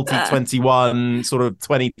Vettel, multi-21 sort of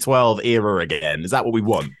 2012 era again? Is that what we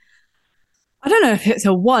want? I don't know if it's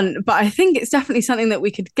a want, but I think it's definitely something that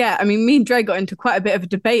we could get. I mean, me and Dre got into quite a bit of a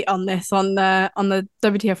debate on this on the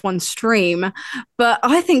WTF1 stream, but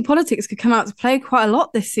I think politics could come out to play quite a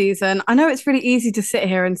lot this season. I know it's really easy to sit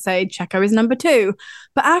here and say Checo is number 2,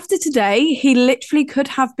 but after today, he literally could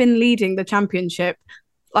have been leading the championship.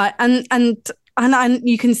 And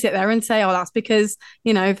you can sit there and say, oh, that's because,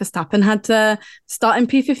 you know, Verstappen had to start in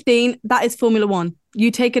P15. That is Formula One. You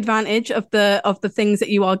take advantage of the things that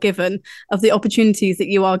you are given, of the opportunities that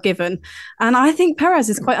you are given. And I think Perez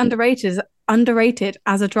is quite underrated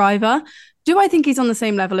as a driver. Do I think he's on the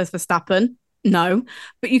same level as Verstappen? No,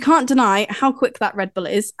 but you can't deny how quick that Red Bull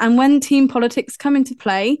is. And when team politics come into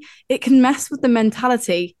play, it can mess with the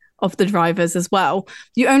mentality of the drivers as well.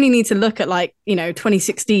 You only need to look at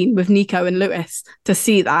 2016 with Nico and Lewis to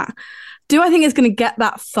see that. Do I think it's going to get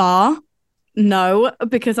that far? No,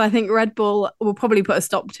 because I think Red Bull will probably put a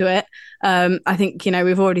stop to it. I think,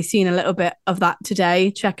 we've already seen a little bit of that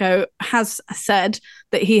today. Checo has said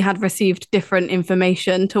that he had received different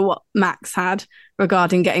information to what Max had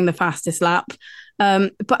regarding getting the fastest lap.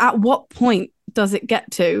 But at what point does it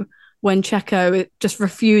get to when Checo just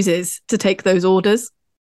refuses to take those orders?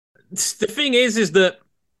 The thing is that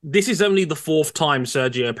this is only the 4th time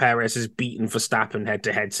Sergio Perez has beaten Verstappen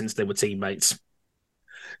head-to-head since they were teammates.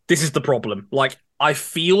 This is the problem. I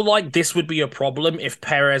feel like this would be a problem if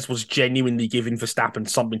Perez was genuinely giving Verstappen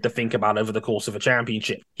something to think about over the course of a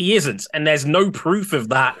championship. He isn't, and there's no proof of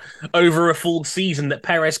that over a full season that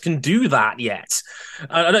Perez can do that yet.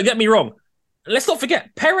 Don't get me wrong. Let's not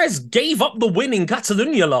forget, Perez gave up the win in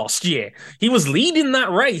Catalonia last year. He was leading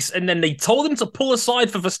that race, and then they told him to pull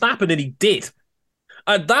aside for Verstappen, and he did.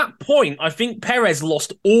 At that point, I think Perez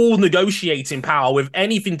lost all negotiating power with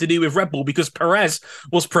anything to do with Red Bull because Perez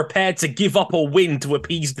was prepared to give up a win to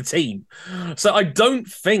appease the team. So I don't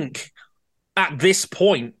think at this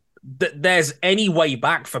point that there's any way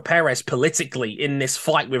back for Perez politically in this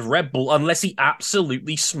fight with Red Bull unless he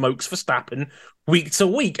absolutely smokes Verstappen week to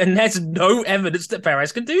week. And there's no evidence that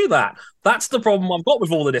Perez can do that. That's the problem I've got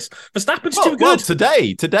with all of this. Verstappen's too good. Well,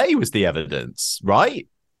 today was the evidence, right?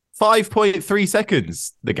 5.3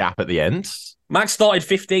 seconds, the gap at the end. Max started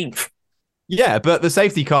 15th. Yeah, but the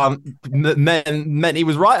safety car meant he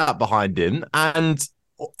was right up behind him, and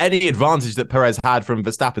any advantage that Perez had from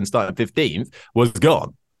Verstappen starting 15th was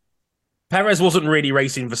gone. Perez wasn't really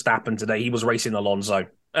racing Verstappen today. He was racing Alonso.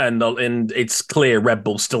 And it's clear Red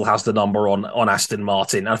Bull still has the number on Aston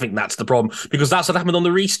Martin. I think that's the problem because that's what happened on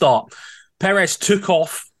the restart. Perez took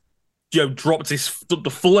off, dropped the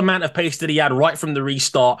full amount of pace that he had right from the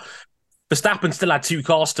restart. Verstappen still had 2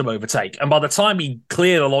 cars to overtake. And by the time he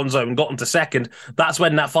cleared Alonso and got into second, that's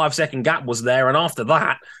when that 5-second gap was there. And after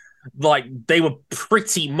that, they were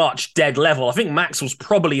pretty much dead level. I think Max was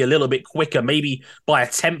probably a little bit quicker, maybe by a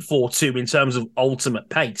tenth or two in terms of ultimate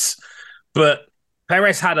pace. But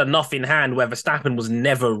Perez had enough in hand where Verstappen was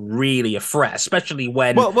never really a threat, especially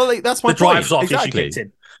when that's my the drives off exactly. issue kicked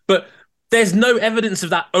in. But there's no evidence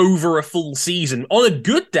of that over a full season. On a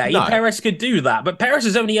good day, Perez could do that. But Perez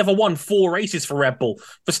has only ever won 4 races for Red Bull.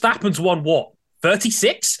 Verstappen's won,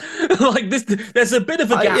 36? There's a bit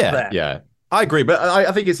of a gap there. Yeah, I agree. But I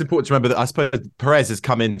think it's important to remember that I suppose Perez has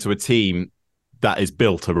come into a team that is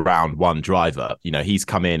built around one driver. He's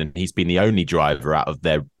come in and he's been the only driver out of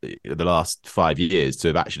the last 5 years to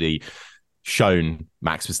have actually shown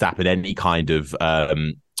Max Verstappen any kind of,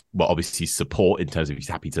 obviously support in terms of he's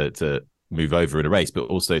happy to move over in a race, but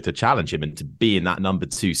also to challenge him and to be in that number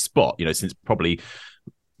 2 spot, since probably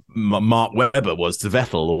Mark Webber was to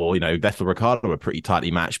Vettel, or Vettel Ricciardo were pretty tightly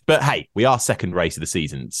matched. But hey, we are second race of the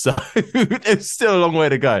season, so there's still a long way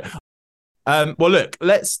to go. Well, look,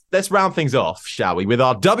 let's round things off, shall we, with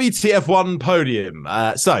our WTF1 podium.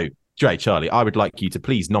 So, Dre, Charlie, I would like you to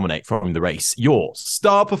please nominate from the race your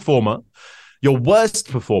star performer, your worst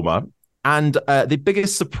performer, and the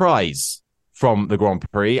biggest surprise from the Grand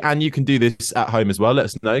Prix. And you can do this at home as well. Let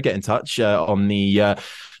us know. Get in touch on the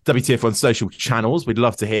WTF1 social channels. We'd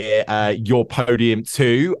love to hear your podium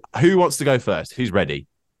too. Who wants to go first? Who's ready?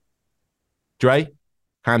 Dre,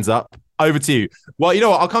 hands up. Over to you. Well, you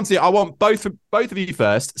know what? I'll come to you. I want both of you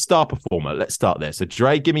first. Star performer. Let's start there. So,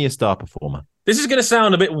 Dre, give me a star performer. This is going to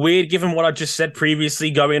sound a bit weird given what I just said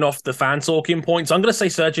previously, going off the fan talking points. I'm going to say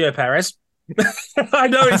Sergio Perez. I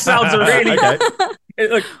know it sounds really... Okay.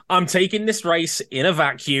 Look, I'm taking this race in a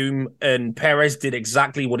vacuum, and Perez did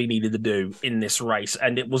exactly what he needed to do in this race.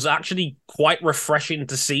 And it was actually quite refreshing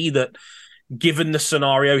to see that, given the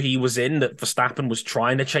scenario he was in, that Verstappen was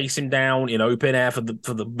trying to chase him down in open air for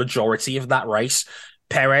the majority of that race.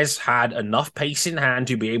 Perez had enough pace in hand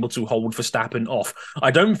to be able to hold Verstappen off.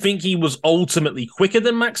 I don't think he was ultimately quicker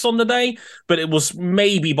than Max on the day, but it was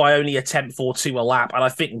maybe by only a tenth or two a lap. And I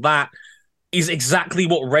think that is exactly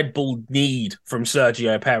what Red Bull need from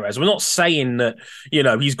Sergio Perez. We're not saying that,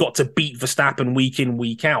 he's got to beat Verstappen week in,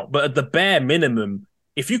 week out, but at the bare minimum,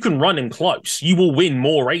 if you can run him close, you will win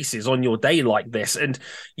more races on your day like this. And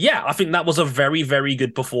yeah, I think that was a very, very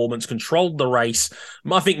good performance, controlled the race.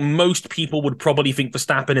 I think most people would probably think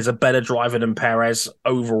Verstappen is a better driver than Perez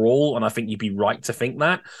overall, and I think you'd be right to think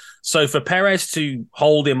that. So for Perez to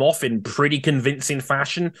hold him off in pretty convincing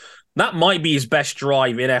fashion, that might be his best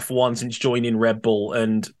drive in F1 since joining Red Bull,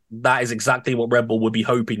 and that is exactly what Red Bull would be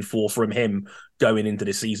hoping for from him going into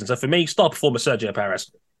this season. So for me, star performer Sergio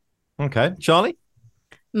Perez. Okay, Charlie?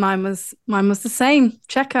 Mine was the same,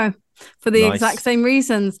 Checo, for the exact same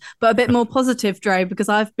reasons, but a bit more positive, Dre, because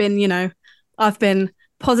I've been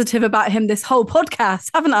positive about him this whole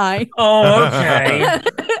podcast, haven't I? Oh, okay.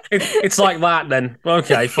 It's like that then.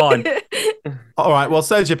 Okay, fine. All right, well,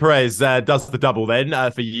 Sergio Perez does the double then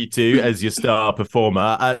for you two as your star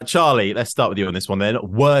performer. Charlie, let's start with you on this one then.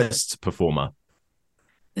 Worst performer.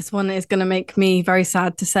 This one is going to make me very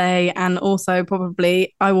sad to say, and also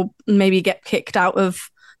probably I will maybe get kicked out of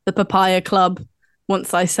the Papaya Club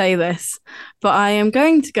once I say this, but I am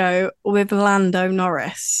going to go with Lando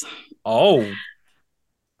Norris. Oh.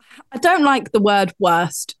 I don't like the word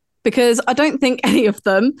worst because I don't think any of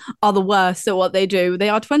them are the worst at what they do. They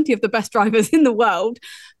are 20 of the best drivers in the world,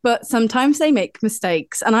 but sometimes they make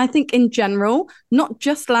mistakes. And I think in general, not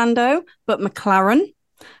just Lando, but McLaren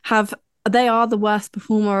they are the worst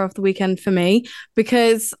performer of the weekend for me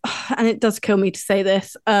because, and it does kill me to say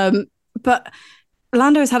this, but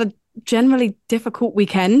Lando has had a generally difficult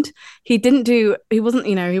weekend. He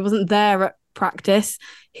wasn't there at practice.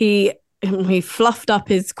 He fluffed up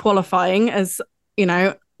his qualifying, as you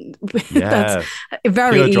know, that's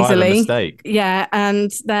very pure easily. Mistake. Yeah,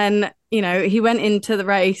 and then he went into the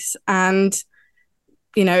race, and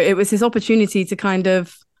it was his opportunity to kind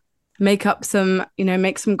of make some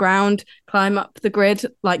ground, climb up the grid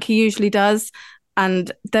like he usually does.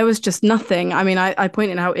 And there was just nothing. I mean, I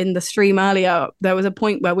pointed out in the stream earlier, there was a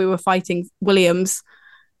point where we were fighting Williams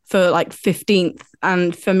for like 15th.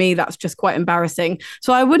 And for me, that's just quite embarrassing.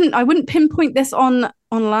 So I wouldn't pinpoint this on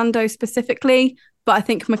Lando specifically, but I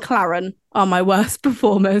think McLaren are my worst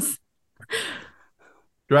performers.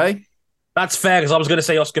 Dre? That's fair, because I was going to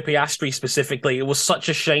say Oscar Piastri specifically. It was such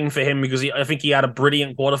a shame for him because I think he had a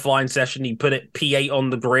brilliant qualifying session. He put it P8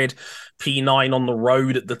 on the grid, P9 on the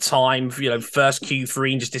road at the time. First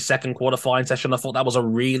Q3 and just his second qualifying session. I thought that was a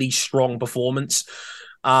really strong performance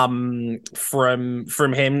from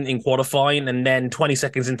him in qualifying, and then 20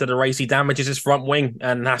 seconds into the race he damages his front wing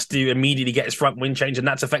and has to immediately get his front wing changed, and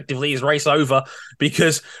that's effectively his race over,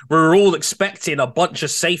 because we were all expecting a bunch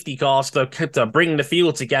of safety cars to bring the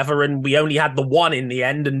field together, and we only had the one in the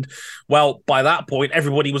end. And well, by that point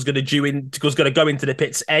everybody was going to go into the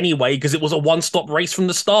pits anyway, because it was a one-stop race from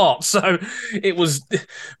the start. So it was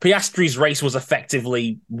Piastri's race was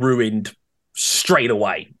effectively ruined straight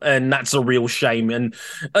away, and that's a real shame. And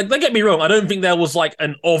don't get me wrong, I don't think there was like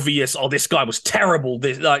an obvious this guy was terrible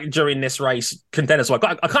during this race contender. So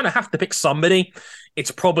I kind of have to pick somebody.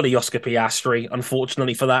 It's probably Oscar Piastri,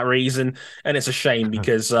 unfortunately, for that reason, and it's a shame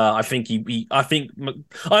because I don't think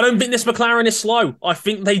this McLaren is slow. I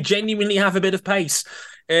think they genuinely have a bit of pace,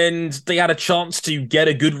 and they had a chance to get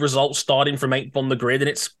a good result starting from 8th on the grid, and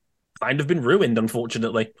it's kind of been ruined,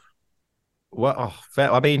 unfortunately. Well,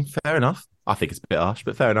 fair enough. I think it's a bit harsh,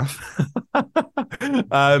 but fair enough.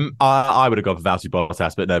 I would have gone for Valtteri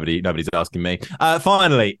Bottas, but nobody's asking me.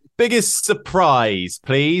 Finally, biggest surprise,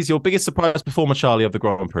 please. Your biggest surprise performer, Charlie, of the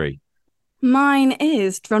Grand Prix. Mine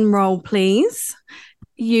is, drum roll, please,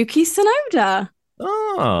 Yuki Tsunoda.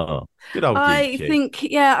 Oh, good old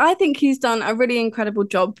Yuki. I think he's done a really incredible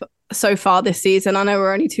job so far this season. I know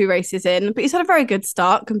we're only 2 races in, but he's had a very good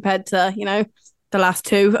start compared to, the last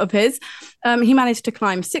 2 of his. He managed to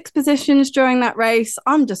climb 6 positions during that race.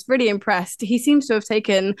 I'm just really impressed. He seems to have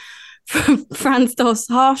taken Franz Dost's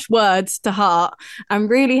harsh words to heart and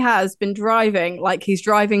really has been driving like he's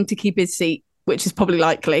driving to keep his seat, which is probably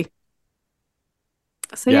likely.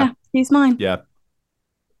 So yeah he's mine. Yeah.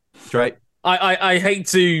 Great. I hate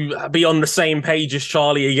to be on the same page as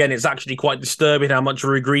Charlie again. It's actually quite disturbing how much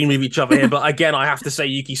we're agreeing with each other here. But again, I have to say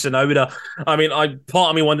Yuki Tsunoda. I mean, part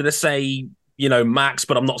of me wanted to say Max,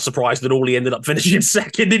 but I'm not surprised at all he ended up finishing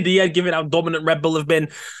second in the end, given how dominant Red Bull have been.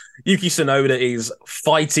 Yuki Tsunoda is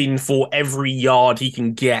fighting for every yard he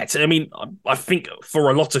can get. I mean, I think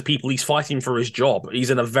for a lot of people, he's fighting for his job.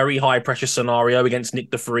 He's in a very high pressure scenario against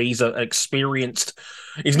Nick de Vries, an experienced.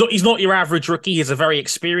 He's not your average rookie. He's a very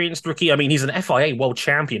experienced rookie. I mean, he's an FIA world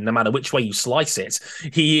champion, no matter which way you slice it.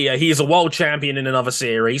 He is a world champion in another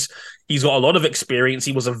series. He's got a lot of experience.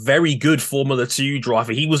 He was a very good Formula 2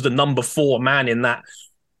 driver. He was the number 4 man in that.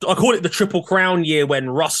 I call it the Triple Crown year when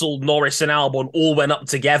Russell, Norris, and Albon all went up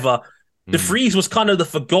together. De Vries was kind of the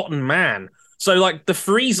forgotten man. So, De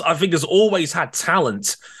Vries, I think, has always had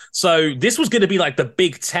talent. So this was going to be like the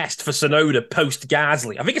big test for Tsunoda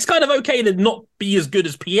post-Gasly. I think it's kind of okay to not be as good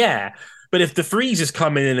as Pierre, but if De Vries is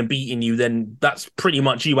coming in and beating you, then that's pretty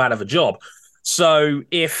much you out of a job. So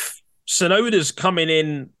if Tsunoda's coming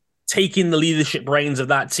in, taking the leadership reins of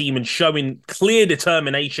that team and showing clear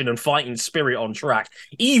determination and fighting spirit on track,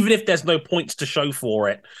 even if there's no points to show for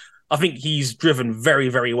it, I think he's driven very,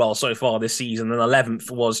 very well so far this season. And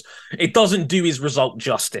 11th it doesn't do his result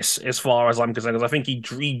justice as far as I'm concerned, because I think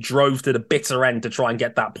he drove to the bitter end to try and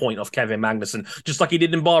get that point off Kevin Magnussen, just like he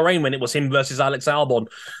did in Bahrain when it was him versus Alex Albon.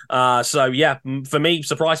 For me,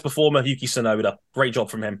 surprise performer, Yuki Tsunoda. Great job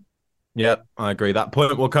from him. Yep, I agree. That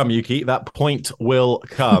point will come, Yuki. That point will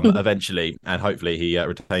come eventually, and hopefully he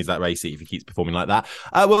retains that race seat if he keeps performing like that.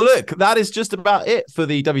 Well, look, that is just about it for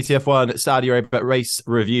the WTF1 Saudi Arabia Race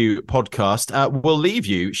Review podcast. We'll leave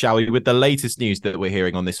you, shall we, with the latest news that we're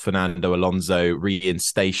hearing on this Fernando Alonso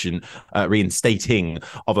reinstating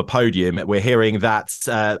of a podium. We're hearing that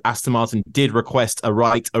Aston Martin did request a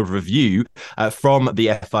right of review from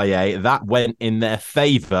the FIA. That went in their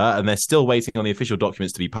favour, and they're still waiting on the official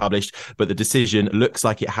documents to be published. But the decision looks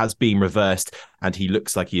like it has been reversed, and he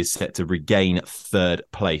looks like he is set to regain third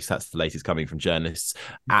place. That's the latest coming from journalists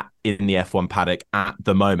in the F1 paddock at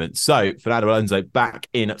the moment. So Fernando Alonso back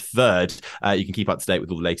in third. You can keep up to date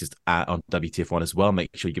with all the latest on WTF1 as well.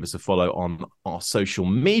 Make sure you give us a follow on our social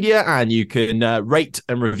media, and you can rate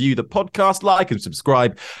and review the podcast, like and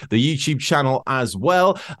subscribe the YouTube channel as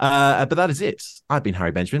well. But that is it. I've been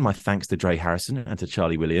Harry Benjamin. My thanks to Dre Harrison and to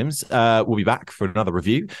Charlie Williams. We'll be back for another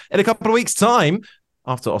review in a couple of weeks' time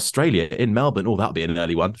after Australia in Melbourne. Oh, that'll be an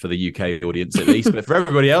early one for the UK audience at least. But for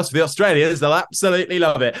everybody else, for the Australians, they'll absolutely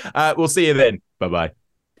love it. We'll see you then. Bye-bye.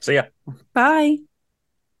 See ya. Bye.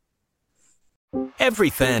 Every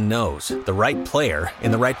fan knows the right player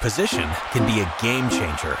in the right position can be a game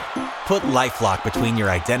changer. Put LifeLock between your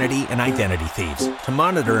identity and identity thieves to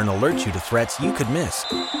monitor and alert you to threats you could miss.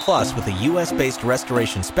 Plus, with a U.S.-based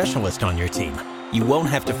restoration specialist on your team, you won't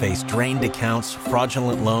have to face drained accounts,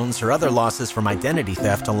 fraudulent loans, or other losses from identity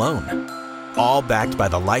theft alone. All backed by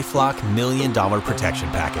the LifeLock $1 Million Protection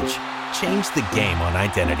Package. Change the game on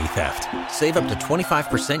identity theft. Save up to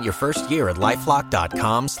 25% your first year at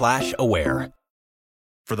LifeLock.com/aware.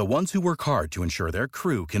 For the ones who work hard to ensure their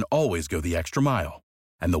crew can always go the extra mile,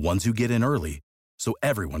 and the ones who get in early so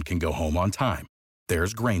everyone can go home on time,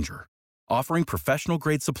 there's Grainger, offering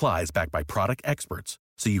professional-grade supplies backed by product experts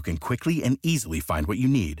so you can quickly and easily find what you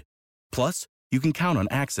need. Plus, you can count on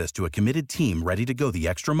access to a committed team ready to go the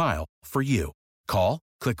extra mile for you. Call,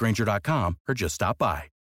 click Grainger.com, or just stop by.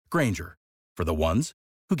 Grainger, for the ones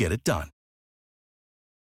who get it done.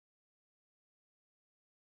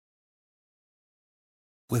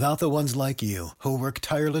 Without the ones like you, who work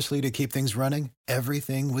tirelessly to keep things running,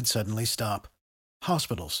 everything would suddenly stop.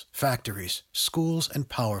 Hospitals, factories, schools, and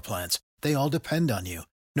power plants, they all depend on you.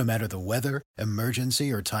 No matter the weather,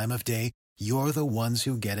 emergency, or time of day, you're the ones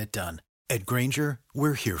who get it done. At Grainger,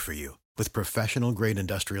 we're here for you with professional-grade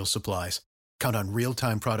industrial supplies. Count on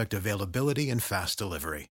real-time product availability and fast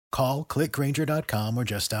delivery. Call, click Grainger.com, or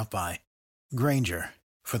just stop by. Grainger,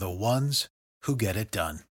 for the ones who get it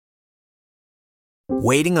done.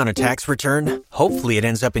 Waiting on a tax return? Hopefully it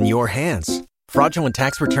ends up in your hands. Fraudulent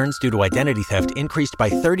tax returns due to identity theft increased by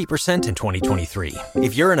 30% in 2023.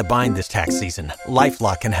 If you're in a bind this tax season,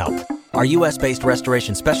 LifeLock can help. Our U.S.-based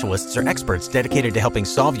restoration specialists are experts dedicated to helping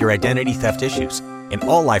solve your identity theft issues. And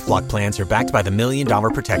all LifeLock plans are backed by the $1 Million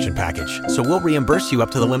Protection Package. So we'll reimburse you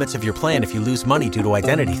up to the limits of your plan if you lose money due to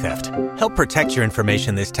identity theft. Help protect your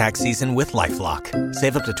information this tax season with LifeLock.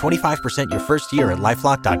 Save up to 25% your first year at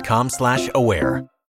LifeLock.com/aware.